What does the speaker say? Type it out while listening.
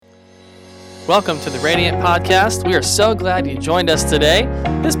Welcome to the Radiant Podcast. We are so glad you joined us today.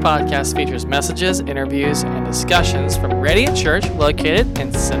 This podcast features messages, interviews, and discussions from Radiant Church located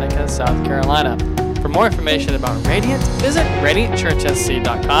in Seneca, South Carolina. For more information about Radiant, visit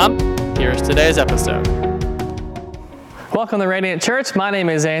radiantchurchsc.com. Here's today's episode. Welcome to Radiant Church. My name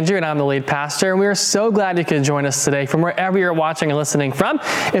is Andrew, and I'm the lead pastor. And we are so glad you could join us today from wherever you're watching and listening from.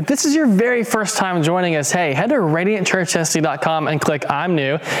 If this is your very first time joining us, hey, head to radiantchurchsc.com and click I'm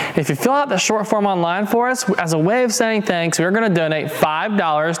New. If you fill out the short form online for us, as a way of saying thanks, we're going to donate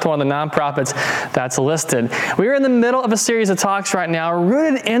 $5 to one of the nonprofits that's listed. We are in the middle of a series of talks right now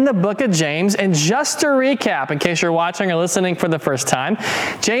rooted in the book of James. And just to recap, in case you're watching or listening for the first time,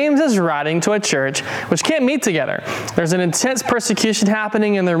 James is writing to a church which can't meet together. There's an intense persecution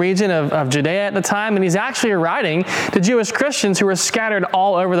happening in the region of Judea at the time, and he's actually writing to Jewish Christians who were scattered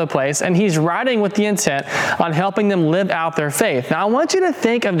all over the place, and he's writing with the intent on helping them live out their faith. Now, I want you to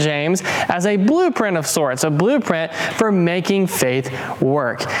think of James as a blueprint of sorts, a blueprint for making faith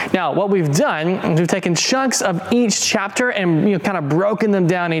work. Now, what we've done is we've taken chunks of each chapter and kind of broken them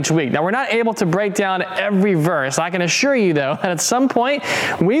down each week. Now, we're not able to break down every verse. I can assure you, though, that at some point,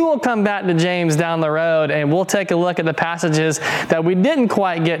 we will come back to James down the road, and we'll take a look at the passages that we didn't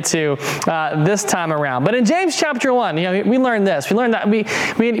quite get to this time around. But in James chapter 1, we learned this. We learned that we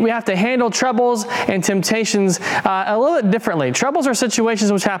have to handle troubles and temptations a little bit differently. Troubles are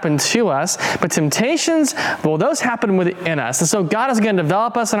situations which happen to us, but temptations, well, those happen within us. And so God is going to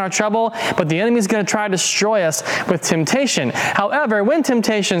develop us in our trouble, but the enemy is going to try to destroy us with temptation. However, when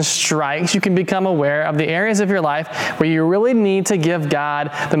temptation strikes, you can become aware of the areas of your life where you really need to give God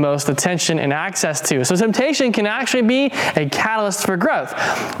the most attention and access to. So temptation can actually be a catalyst for growth.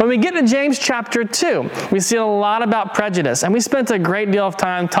 When we get to James chapter 2, we see a lot about prejudice, and we spent a great deal of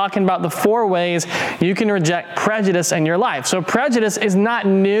time talking about the 4 ways you can reject prejudice in your life. So prejudice is not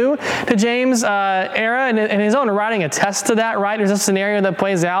new to James' era, and in his own writing attests to that, right? There's a scenario that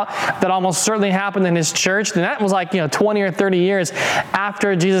plays out that almost certainly happened in his church, and that was 20 or 30 years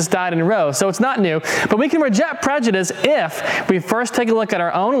after Jesus died and rose. So it's not new, but we can reject prejudice if we first take a look at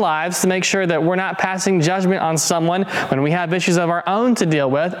our own lives to make sure that we're not passing judgment on someone when we have issues of our own to deal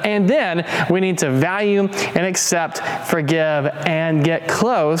with, and then we need to value and accept, forgive, and get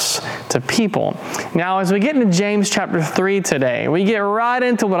close to people. Now, as we get into James chapter 3 today, we get right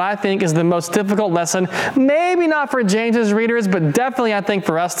into what I think is the most difficult lesson, maybe not for James's readers, but definitely I think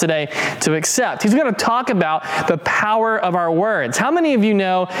for us today to accept. He's going to talk about the power of our words. How many of you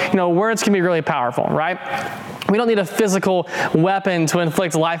know words can be really powerful, right? We don't need a physical weapon to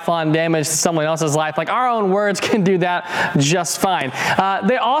inflict lifelong damage to someone else's life. Our own words can do that just fine.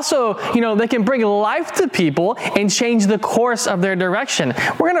 They also, they can bring life to people and change the course of their direction.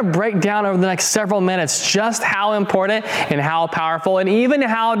 We're going to break down over the next several minutes just how important and how powerful and even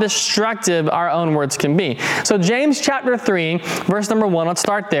how destructive our own words can be. So James chapter 3, verse number 1, let's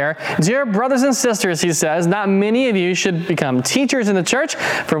start there. Dear brothers and sisters, he says, not many of you should become teachers in the church,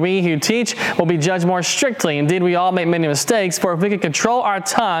 for we who teach will be judged more strictly. Indeed, we all make many mistakes, for if we could control our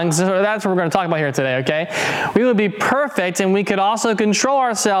tongues, so that's what we're going to talk about here today, okay? We would be perfect, and we could also control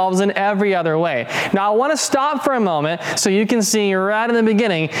ourselves in every other way. Now, I want to stop for a moment so you can see right in the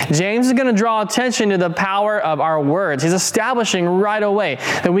beginning, James is going to draw attention to the power of our words. He's establishing right away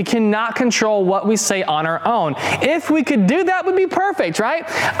that we cannot control what we say on our own. If we could do that, we'd be perfect, right?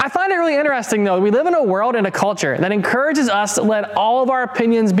 I find it really interesting, though. We live in a world and a culture that encourages us to let all of our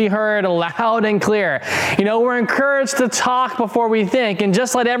opinions be heard loud and clear. We're encouraged to talk before we think and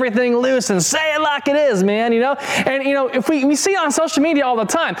just let everything loose and say it like it is, man, And, if we see it on social media all the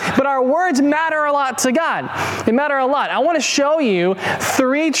time, but our words matter a lot to God. They matter a lot. I want to show you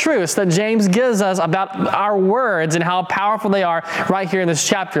 3 truths that James gives us about our words and how powerful they are right here in this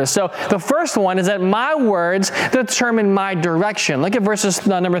chapter. So the first one is that my words determine my direction. Look at verses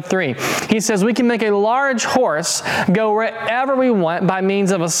number 3. He says, we can make a large horse go wherever we want by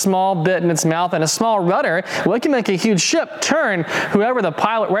means of a small bit in its mouth and a small rudder. We can make a huge ship turn wherever the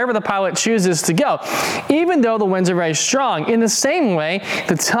pilot chooses to go, even though the winds are very strong. In the same way,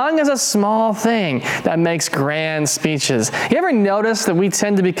 the tongue is a small thing that makes grand speeches. You ever notice that we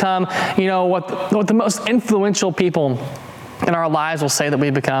tend to become, what the most influential people in our lives will say that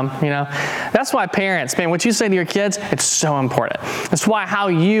we become, That's why parents, what you say to your kids, it's so important. That's why how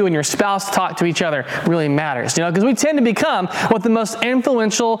you and your spouse talk to each other really matters, because we tend to become what the most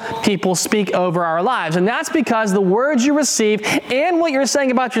influential people speak over our lives. And that's because the words you receive and what you're saying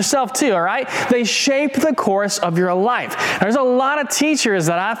about yourself too, all right? They shape the course of your life. There's a lot of teachers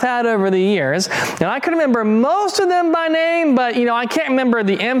that I've had over the years, and I can remember most of them by name, but, I can't remember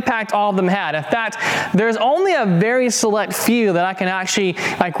the impact all of them had. In fact, there's only a very select few few that I can actually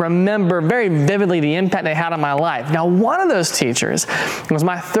remember very vividly the impact they had on my life. Now, one of those teachers was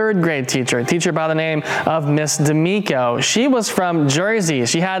my third grade teacher, a teacher by the name of Miss D'Amico. She was from Jersey.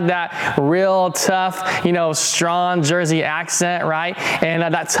 She had that real tough, strong Jersey accent, right? And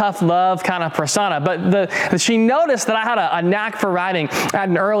that tough love kind of persona. But she noticed that I had a knack for writing at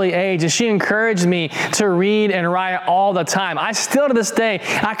an early age, and she encouraged me to read and write all the time. I still, to this day,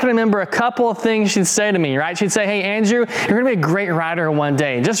 I can remember a couple of things she'd say to me, right? She'd say, hey, Andrew, you're going to be a great writer one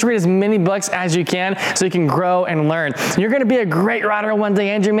day. Just read as many books as you can so you can grow and learn. You're going to be a great writer one day,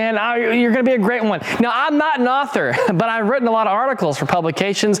 Andrew, man. You're going to be a great one. Now, I'm not an author, but I've written a lot of articles for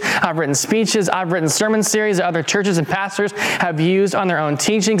publications. I've written speeches. I've written sermon series that other churches and pastors have used on their own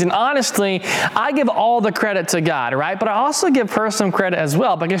teachings. And honestly, I give all the credit to God, right? But I also give her some credit as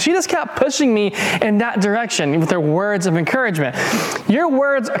well, because she just kept pushing me in that direction with her words of encouragement. Your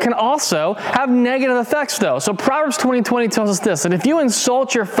words can also have negative effects, though. So Proverbs 20:20 tells us this, that if you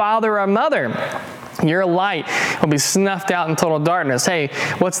insult your father or mother, your light will be snuffed out in total darkness. Hey,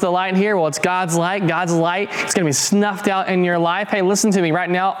 what's the light here? Well, it's God's light. God's light is going to be snuffed out in your life. Hey, listen to me right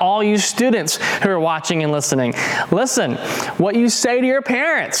now, all you students who are watching and listening. Listen, what you say to your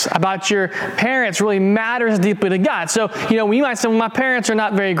parents about your parents really matters deeply to God. So, we might say, well, my parents are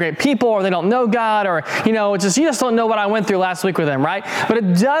not very great people, or they don't know God, or, you just don't know what I went through last week with them, right? But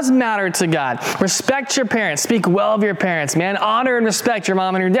it does matter to God. Respect your parents. Speak well of your parents, man. Honor and respect your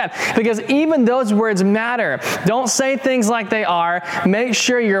mom and your dad, because even those words matter. Don't say things like they are. Make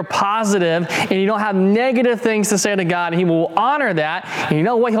sure you're positive and you don't have negative things to say to God. He will honor that. And you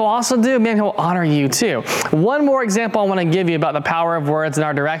know what He'll also do? Man, He'll honor you too. One more example I want to give you about the power of words in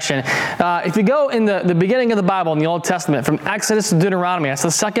our direction. If you go in the beginning of the Bible in the Old Testament, from Exodus to Deuteronomy, that's the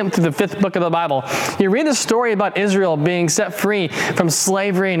 2nd to the 5th book of the Bible, you read the story about Israel being set free from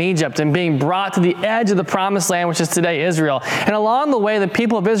slavery in Egypt and being brought to the edge of the promised land, which is today Israel. And along the way, the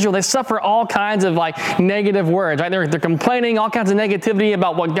people of Israel, they suffer all kinds of negative words, right? They're complaining, all kinds of negativity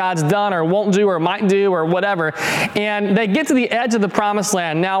about what God's done or won't do or might do or whatever. And they get to the edge of the promised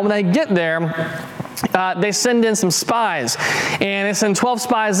land. Now, when they get there, they send in some spies, and they send 12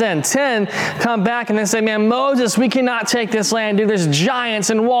 spies in. 10 come back and they say, man, Moses, we cannot take this land, dude. There's giants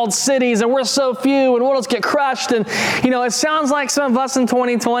and walled cities, and we're so few, and we'll just get crushed. And, it sounds like some of us in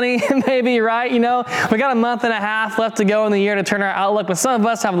 2020, maybe, right? We got a month and a half left to go in the year to turn our outlook, but some of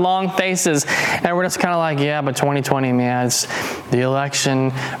us have long faces, and we're just kind of like, yeah, but 2020, man, it's the election,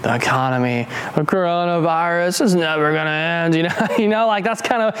 the economy, the coronavirus is never going to end, that's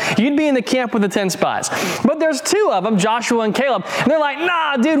kind of, you'd be in the camp with the 10 spies. But there's 2 of them, Joshua and Caleb, and they're like,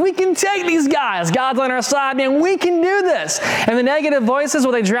 nah, dude, we can take these guys. God's on our side, man. We can do this. And the negative voices,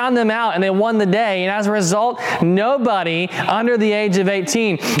 well, they drowned them out, and they won the day. And as a result, nobody under the age of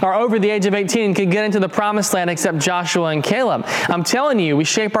 18 or over the age of 18 could get into the promised land except Joshua and Caleb. I'm telling you, we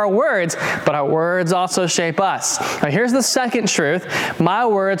shape our words, but our words also shape us. Now, here's the second truth. My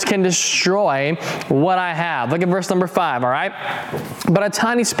words can destroy what I have. Look at verse number 5, all right? But a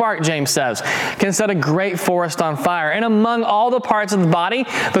tiny spark, James says, can set a great forest on fire. And among all the parts of the body,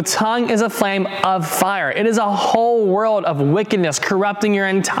 the tongue is a flame of fire. It is a whole world of wickedness corrupting your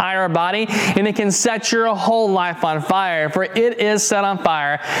entire body, and it can set your whole life on fire, for it is set on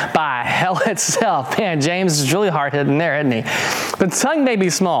fire by hell itself. Man, James is really hard-hitting there, isn't he? The tongue may be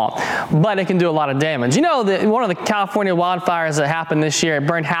small, but it can do a lot of damage. That one of the California wildfires that happened this year, it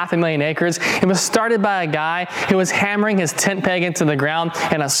burned 500,000 acres. It was started by a guy who was hammering his tent peg into the ground,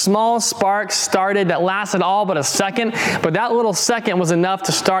 and a small spark started that lasted all but a second, but that little second was enough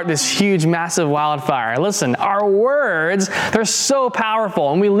to start this huge, massive wildfire. Listen, our words, they're so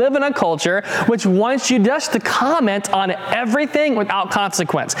powerful, and we live in a culture which wants you just to comment on everything without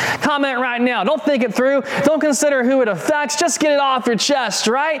consequence. Comment right now. Don't think it through. Don't consider who it affects. Just get it off your chest,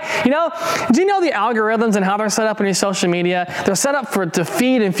 right? Do you know the algorithms and how they're set up in your social media? They're set up to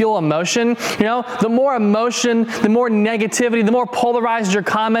feed and fuel emotion. The more emotion, the more negativity, the more polarized your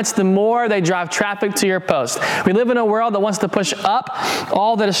comments, the more they drive traffic to your post. We live in a world that wants to push up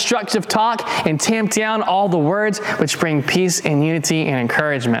all the destructive talk and tamp down all the words which bring peace and unity and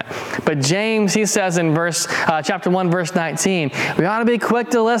encouragement. But James, he says in chapter 1, verse 19, we ought to be quick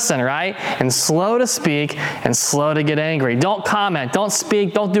to listen, right? And slow to speak and slow to get angry. Don't comment, don't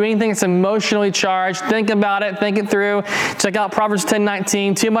speak, don't do anything that's emotionally charged. Think about it, think it through. Check out Proverbs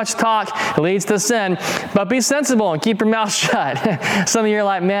 10:19. Too much talk leads to sin, but be sensible and keep your mouth shut. Some of you are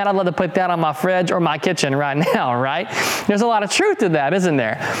like, man, I'd love to put that on my fridge or my kitchen right now, right? There's a lot of truth to that, isn't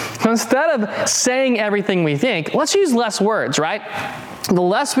there? So instead of saying everything we think, let's use less words, right? The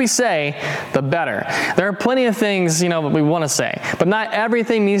less we say, the better. There are plenty of things, that we want to say, but not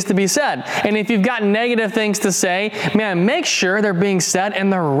everything needs to be said. And if you've got negative things to say, man, make sure they're being said in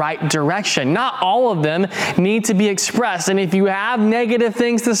the right direction. Not all of them need to be expressed. And if you have negative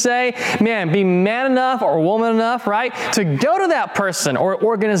things to say, man, be man enough or woman enough, right, to go to that person or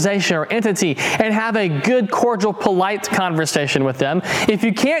organization or entity and have a good, cordial, polite conversation with them. If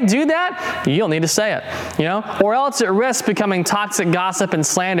you can't do that, you'll need to say it, or else it risks becoming toxic gossip and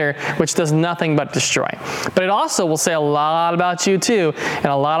slander, which does nothing but destroy. But it also will say a lot about you too, and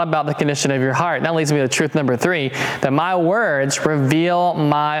a lot about the condition of your heart. That leads me to truth number 3, that my words reveal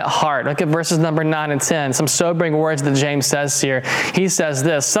my heart. Look at verses number 9 and 10. Some sobering words that James says here. He says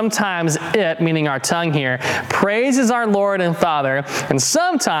this: sometimes it, meaning our tongue here, praises our Lord and Father, and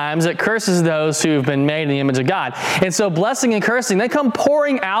sometimes it curses those who've been made in the image of God. And so blessing and cursing, they come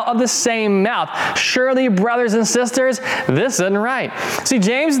pouring out of the same mouth. Surely, brothers and sisters, this isn't right. See,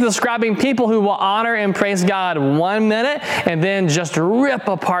 James is describing people who will honor and praise God one minute and then just rip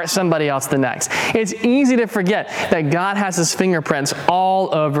apart somebody else the next. It's easy to forget that God has his fingerprints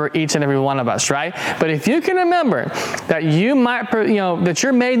all over each and every one of us, right? But if you can remember that you might, that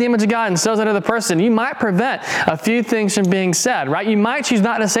you're made in the image of God and so is that other person, you might prevent a few things from being said, right? You might choose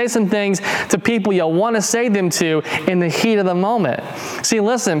not to say some things to people you'll want to say them to in the heat of the moment. See,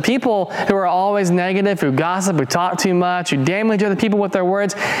 listen, people who are always negative, who gossip, who talk too much, who damage other people with their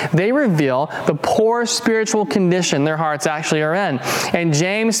words, they reveal the poor spiritual condition their hearts actually are in. And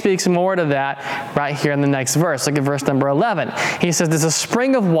James speaks more to that right here in the next verse. Look at verse number 11. He says, does a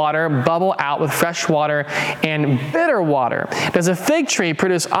spring of water bubble out with fresh water and bitter water? Does a fig tree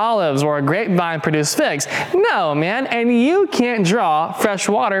produce olives or a grapevine produce figs? No, man. And you can't draw fresh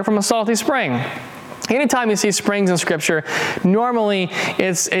water from a salty spring. Anytime you see springs in Scripture, normally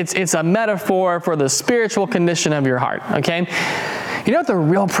it's a metaphor for the spiritual condition of your heart, okay? You know what the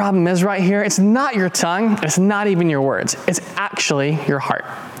real problem is right here? It's not your tongue. It's not even your words. It's actually your heart.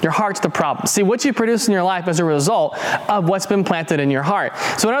 Your heart's the problem. See, what you produce in your life is a result of what's been planted in your heart.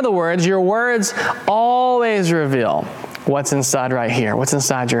 So in other words, your words always reveal what's inside right here, what's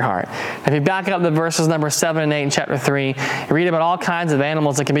inside your heart. If you back up the verses number 7 and 8 in chapter 3, you read about all kinds of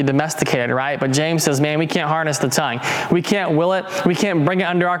animals that can be domesticated, right? But James says, man, we can't harness the tongue. We can't will it. We can't bring it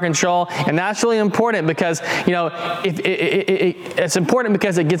under our control. And that's really important because, it's important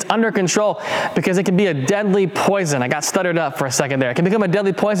because it gets under control, because it can be a deadly poison. I got stuttered up for a second there. It can become a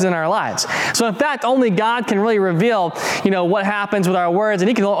deadly poison in our lives. So in fact, only God can really reveal, what happens with our words. And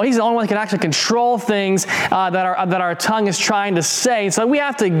he's the only one that can actually control things that our tongue is trying to say. So we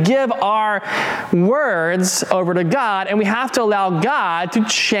have to give our words over to God, and we have to allow God to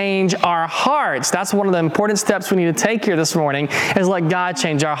change our hearts. That's one of the important steps we need to take here this morning, is let God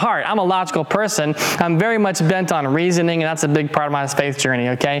change our heart. I'm a logical person. I'm very much bent on reasoning, and that's a big part of my faith journey,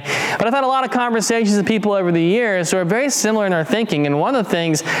 okay? But I've had a lot of conversations with people over the years who are very similar in their thinking, and one of the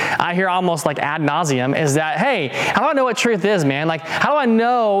things I hear almost like ad nauseum is that, hey, how do I know what truth is, man? Like, how do I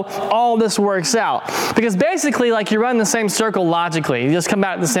know all this works out? Because basically, like, you run the same circle logically. You just come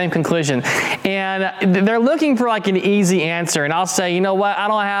back to the same conclusion. And they're looking for like an easy answer. And I'll say, you know what? I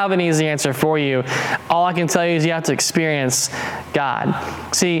don't have an easy answer for you. All I can tell you is you have to experience God.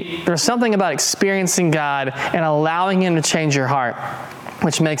 See, there's something about experiencing God and allowing him to change your heart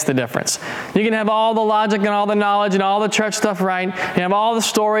which makes the difference. You can have all the logic and all the knowledge and all the church stuff right. You can have all the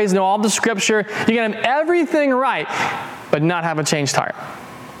stories and all the scripture. You can have everything right, but not have a changed heart.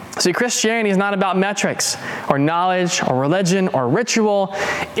 See, Christianity is not about metrics or knowledge or religion or ritual.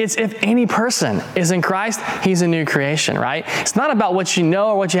 It's if any person is in Christ, he's a new creation, right? It's not about what you know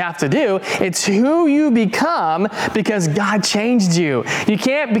or what you have to do. It's who you become because God changed you. You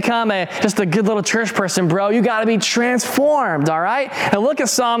can't become just a good little church person, bro. You got to be transformed, all right? Now look at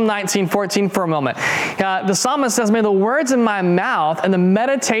Psalm 19:14 for a moment. The psalmist says, may the words of my mouth and the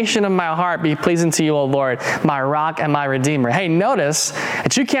meditation of my heart be pleasing to you, O Lord, my rock and my redeemer. Hey, notice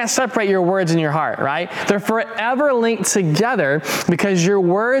that you can't separate your words and your heart, right? They're forever linked together because your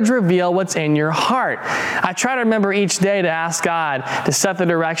words reveal what's in your heart. I try to remember each day to ask God to set the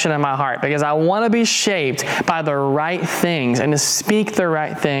direction of my heart because I want to be shaped by the right things and to speak the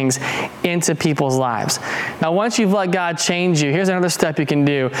right things into people's lives. Now, once you've let God change you, here's another step you can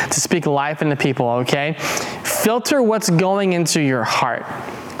do to speak life into people, okay? Filter what's going into your heart.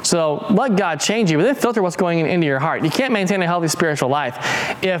 So let God change you, but then filter what's going into your heart. You can't maintain a healthy spiritual life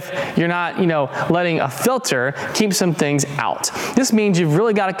if you're not, letting a filter keep some things out. This means you've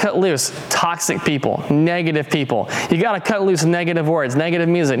really got to cut loose toxic people, negative people. You got to cut loose negative words, negative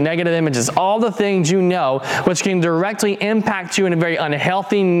music, negative images, all the things which can directly impact you in a very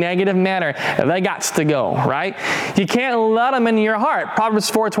unhealthy, negative manner. They got to go, right? You can't let them into your heart. Proverbs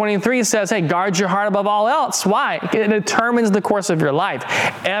 4:23 says, hey, guard your heart above all else. Why? It determines the course of your life.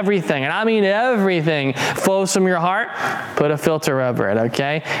 Everything, and I mean everything, flows from your heart. Put a filter over it,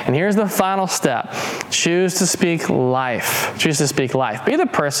 okay? And here's the final step. Choose to speak life. Choose to speak life. Be the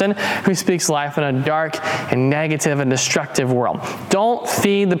person who speaks life in a dark and negative and destructive world. Don't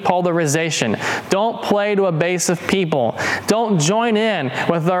feed the polarization. Don't play to a base of people. Don't join in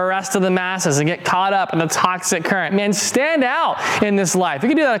with the rest of the masses and get caught up in the toxic current. Man, stand out in this life. You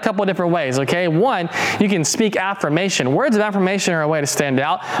can do that a couple of different ways, okay? One, you can speak affirmation. Words of affirmation are a way to stand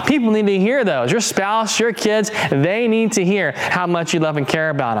out. People need to hear those. Your spouse, your kids, they need to hear how much you love and care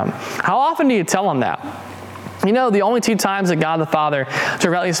about them. How often do you tell them that? The only two times that God the Father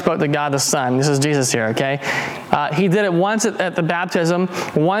directly spoke to God the Son, this is Jesus here, okay? He did it once at the baptism,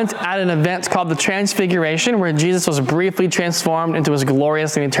 once at an event called the Transfiguration, where Jesus was briefly transformed into his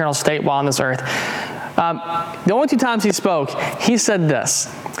glorious and eternal state while on this earth. The only two times he spoke, he said this: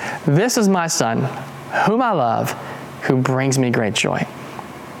 "This is my Son, whom I love, who brings me great joy."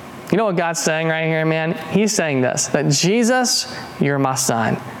 You know what God's saying right here, man? He's saying this, that Jesus, you're my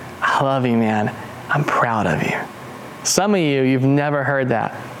Son. I love you, man. I'm proud of you. Some of you've never heard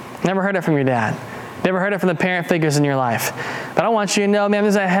that. Never heard it from your dad. Never heard it from the parent figures in your life. But I want you to know, man,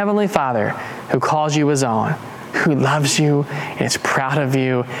 there's a heavenly Father who calls you his own, who loves you and is proud of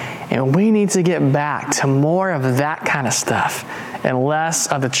you. And we need to get back to more of that kind of stuff and less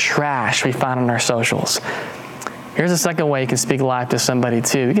of the trash we find on our socials. Here's a second way you can speak life to somebody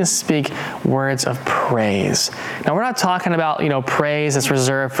too. You can speak words of praise. Now, we're not talking about, praise that's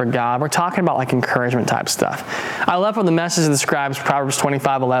reserved for God. We're talking about like encouragement type stuff. I love how the Message describes Proverbs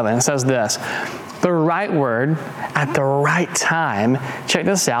 25:11. It says this: the right word at the right time, check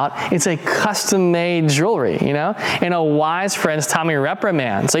this out, it's a custom-made jewelry, and a wise friend's timely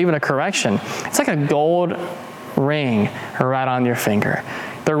reprimand, so even a correction. It's like a gold ring right on your finger.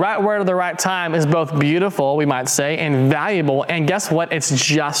 The right word at the right time is both beautiful, we might say, and valuable. And guess what? It's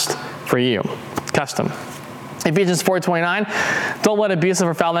just for you. Custom. Ephesians 4:29, don't let abusive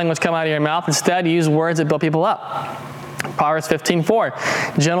or foul language come out of your mouth. Instead, use words that build people up. Proverbs 15:4,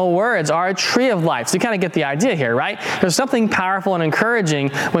 gentle words are a tree of life. So you kind of get the idea here, right? There's something powerful and encouraging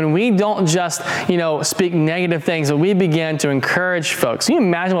when we don't just, speak negative things, but we begin to encourage folks. Can you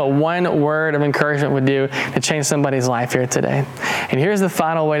imagine what one word of encouragement would do to change somebody's life here today? And here's the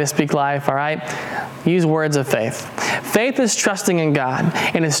final way to speak life, all right? Use words of faith. Faith is trusting in God,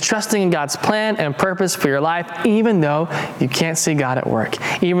 and it's trusting in God's plan and purpose for your life, even though you can't see God at work,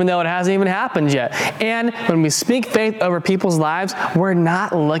 even though it hasn't even happened yet. And when we speak faith over people's lives, we're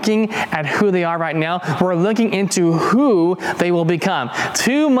not looking at who they are right now. We're looking into who they will become.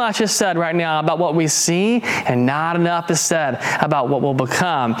 Too much is said right now about what we see, and not enough is said about what we'll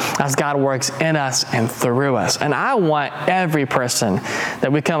become as God works in us and through us. And I want every person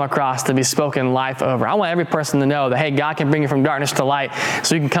that we come across to be spoken life over. I want every person to know that, hey, God can bring you from darkness to light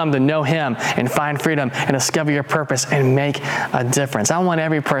so you can come to know him and find freedom and discover your purpose and make a difference. I want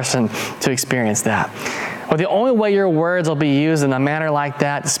every person to experience that. Well, the only way your words will be used in a manner like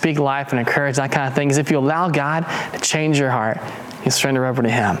that to speak life and encourage that kind of thing is if you allow God to change your heart. You surrender over to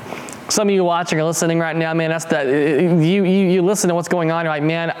him. Some of you watching or listening right now, man, that's that. You listen to what's going on. You're like,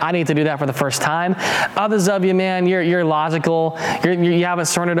 man, I need to do that for the first time. Others of you, man, you're logical. You haven't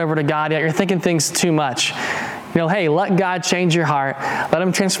surrendered over to God yet. You're thinking things too much. Hey, let God change your heart. Let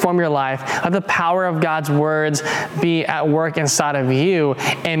him transform your life. Let the power of God's words be at work inside of you.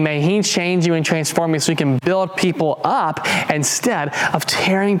 And may he change you and transform you so you can build people up instead of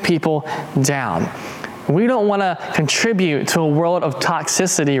tearing people down. We don't want to contribute to a world of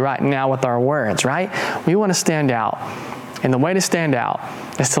toxicity right now with our words, right? We want to stand out. And the way to stand out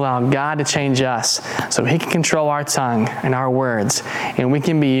is to allow God to change us so he can control our tongue and our words, and we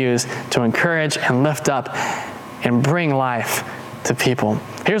can be used to encourage and lift up and bring life to people.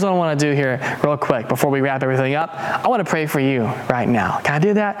 Here's what I want to do here real quick before we wrap everything up. I want to pray for you right now. Can I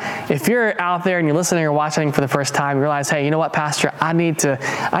do that? If you're out there and you're listening or watching for the first time, you realize, hey, you know what, Pastor? I need to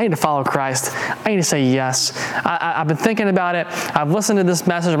follow Christ. I need to say yes. I've been thinking about it. I've listened to this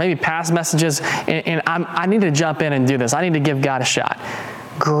message or maybe past messages, and I need to jump in and do this. I need to give God a shot.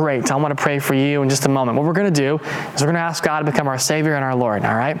 Great. I want to pray for you in just a moment. What we're going to do is we're going to ask God to become our Savior and our Lord,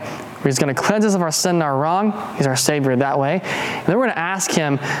 all right? He's going to cleanse us of our sin and our wrong. He's our Savior that way. And then we're going to ask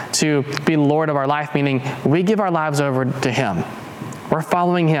Him to be Lord of our life, meaning we give our lives over to Him. We're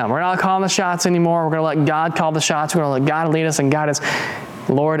following Him. We're not calling the shots anymore. We're going to let God call the shots. We're going to let God lead us and guide us,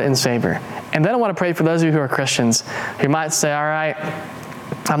 Lord and Savior. And then I want to pray for those of you who are Christians who might say, all right,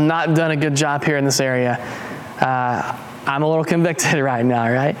 I'm not done a good job here in this area. I'm a little convicted right now,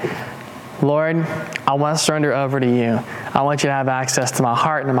 right? Lord, I want to surrender over to you. I want you to have access to my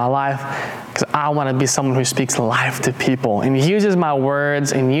heart and to my life because I want to be someone who speaks life to people and uses my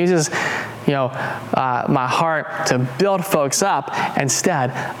words and uses my heart to build folks up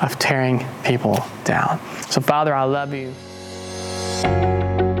instead of tearing people down. So, Father, I love you.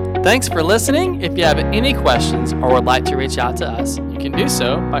 Thanks for listening. If you have any questions or would like to reach out to us, you can do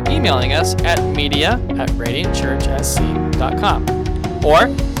so by emailing us at media@radiantchurchsc.com or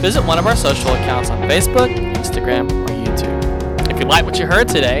visit one of our social accounts on Facebook, Instagram, or YouTube. If you like what you heard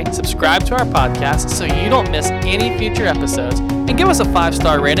today, subscribe to our podcast so you don't miss any future episodes and give us a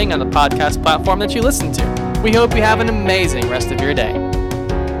 5-star rating on the podcast platform that you listen to. We hope you have an amazing rest of your day.